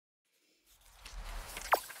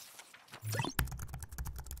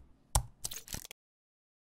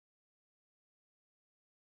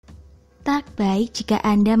Tak baik jika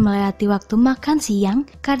Anda melewati waktu makan siang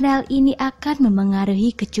karena hal ini akan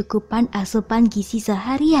memengaruhi kecukupan asupan gizi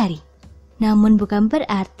sehari-hari. Namun bukan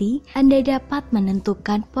berarti Anda dapat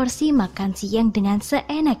menentukan porsi makan siang dengan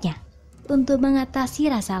seenaknya. Untuk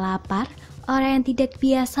mengatasi rasa lapar, orang yang tidak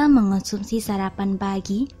biasa mengonsumsi sarapan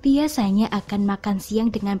pagi biasanya akan makan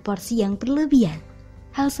siang dengan porsi yang berlebihan.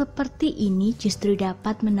 Hal seperti ini justru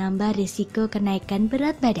dapat menambah risiko kenaikan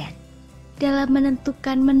berat badan. Dalam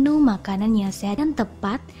menentukan menu makanan yang sehat dan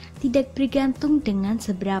tepat, tidak bergantung dengan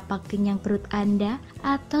seberapa kenyang perut Anda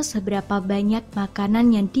atau seberapa banyak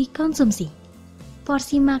makanan yang dikonsumsi.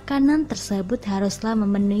 Porsi makanan tersebut haruslah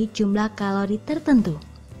memenuhi jumlah kalori tertentu.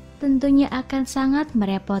 Tentunya akan sangat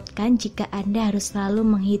merepotkan jika Anda harus selalu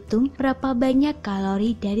menghitung berapa banyak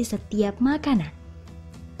kalori dari setiap makanan.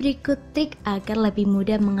 Berikut trik agar lebih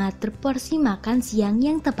mudah mengatur porsi makan siang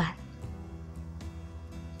yang tepat.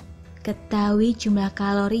 Ketahui jumlah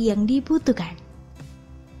kalori yang dibutuhkan.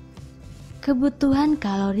 Kebutuhan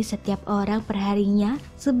kalori setiap orang perharinya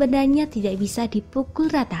sebenarnya tidak bisa dipukul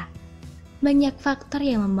rata. Banyak faktor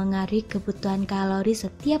yang mempengaruhi kebutuhan kalori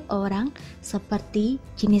setiap orang seperti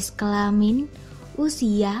jenis kelamin,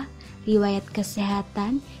 usia, riwayat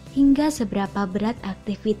kesehatan, hingga seberapa berat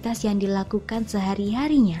aktivitas yang dilakukan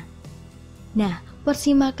sehari-harinya. Nah,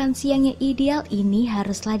 porsi makan siang yang ideal ini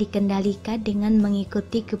haruslah dikendalikan dengan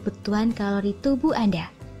mengikuti kebutuhan kalori tubuh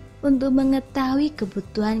Anda. Untuk mengetahui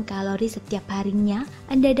kebutuhan kalori setiap harinya,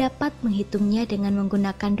 Anda dapat menghitungnya dengan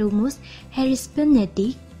menggunakan rumus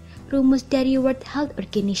Harris-Benedict, rumus dari World Health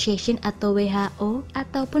Organization atau WHO,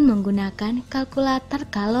 ataupun menggunakan kalkulator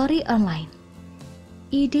kalori online.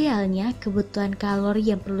 Idealnya, kebutuhan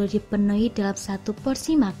kalori yang perlu dipenuhi dalam satu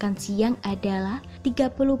porsi makan siang adalah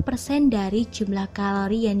 30% dari jumlah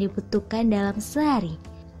kalori yang dibutuhkan dalam sehari.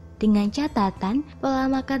 Dengan catatan,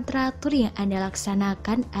 pola makan teratur yang Anda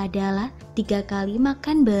laksanakan adalah 3 kali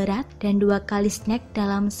makan berat dan 2 kali snack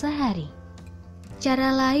dalam sehari.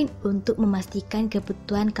 Cara lain untuk memastikan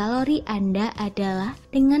kebutuhan kalori Anda adalah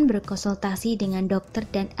dengan berkonsultasi dengan dokter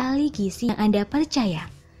dan ahli gizi yang Anda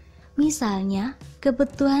percaya. Misalnya,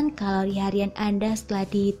 kebutuhan kalori harian Anda setelah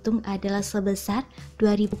dihitung adalah sebesar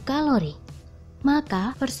 2000 kalori.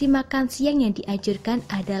 Maka, porsi makan siang yang dianjurkan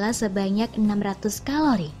adalah sebanyak 600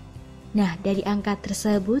 kalori. Nah, dari angka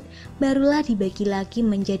tersebut, barulah dibagi lagi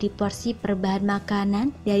menjadi porsi per bahan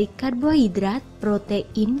makanan dari karbohidrat,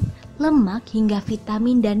 protein, lemak, hingga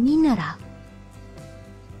vitamin dan mineral.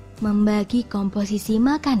 Membagi komposisi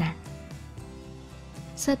makanan.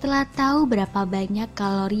 Setelah tahu berapa banyak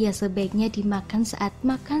kalori yang sebaiknya dimakan saat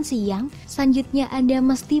makan siang, selanjutnya Anda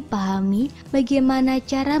mesti pahami bagaimana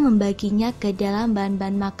cara membaginya ke dalam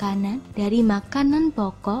bahan-bahan makanan dari makanan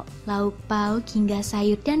pokok, lauk pauk, hingga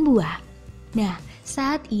sayur dan buah. Nah,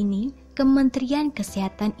 saat ini Kementerian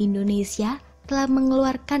Kesehatan Indonesia telah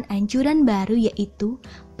mengeluarkan anjuran baru yaitu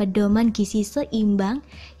Pedoman Gizi Seimbang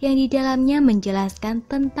yang di dalamnya menjelaskan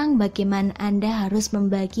tentang bagaimana Anda harus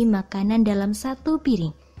membagi makanan dalam satu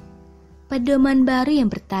piring. Pedoman baru yang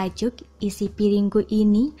bertajuk Isi Piringku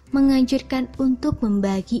ini menganjurkan untuk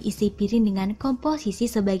membagi isi piring dengan komposisi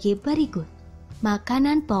sebagai berikut.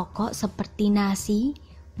 Makanan pokok seperti nasi,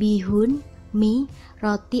 bihun, mie,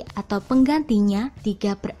 roti atau penggantinya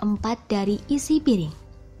 3/4 dari isi piring.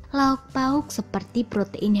 Lauk pauk seperti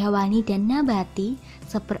protein hewani dan nabati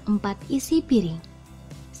 1/4 isi piring.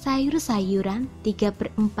 Sayur-sayuran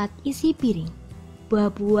 3/4 isi piring.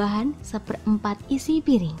 Buah-buahan 1/4 isi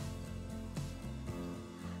piring.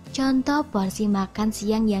 Contoh porsi makan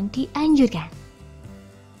siang yang dianjurkan.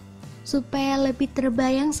 Supaya lebih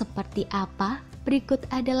terbayang seperti apa, berikut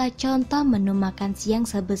adalah contoh menu makan siang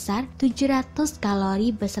sebesar 700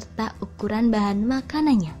 kalori beserta ukuran bahan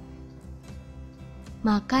makanannya.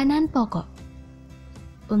 Makanan pokok.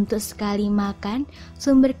 Untuk sekali makan,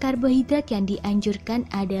 sumber karbohidrat yang dianjurkan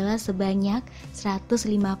adalah sebanyak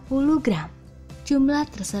 150 gram. Jumlah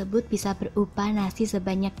tersebut bisa berupa nasi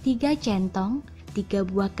sebanyak 3 centong, 3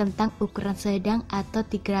 buah kentang ukuran sedang atau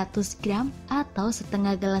 300 gram, atau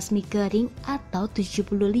setengah gelas mie kering atau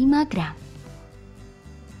 75 gram.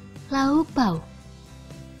 Lauk pauk.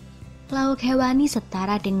 Lauk hewani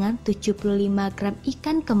setara dengan 75 gram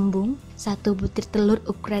ikan kembung, 1 butir telur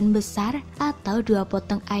ukuran besar, atau 2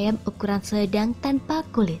 potong ayam ukuran sedang tanpa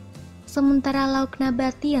kulit. Sementara lauk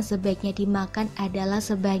nabati yang sebaiknya dimakan adalah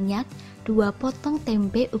sebanyak 2 potong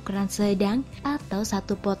tempe ukuran sedang atau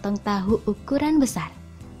 1 potong tahu ukuran besar.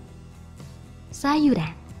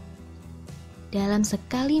 Sayuran. Dalam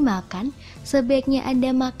sekali makan, sebaiknya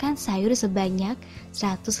Anda makan sayur sebanyak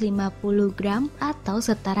 150 gram atau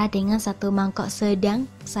setara dengan 1 mangkok sedang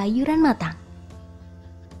sayuran matang.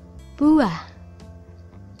 Buah.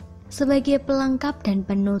 Sebagai pelengkap dan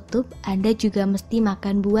penutup, Anda juga mesti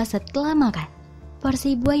makan buah setelah makan.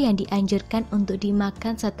 Porsi buah yang dianjurkan untuk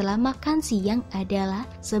dimakan setelah makan siang adalah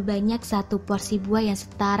sebanyak 1 porsi buah yang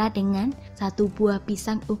setara dengan 1 buah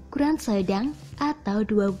pisang ukuran sedang atau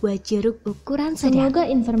 2 buah jeruk ukuran sedang. Semoga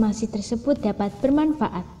informasi tersebut dapat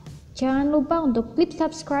bermanfaat. Jangan lupa untuk klik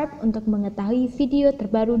subscribe untuk mengetahui video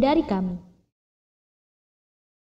terbaru dari kami.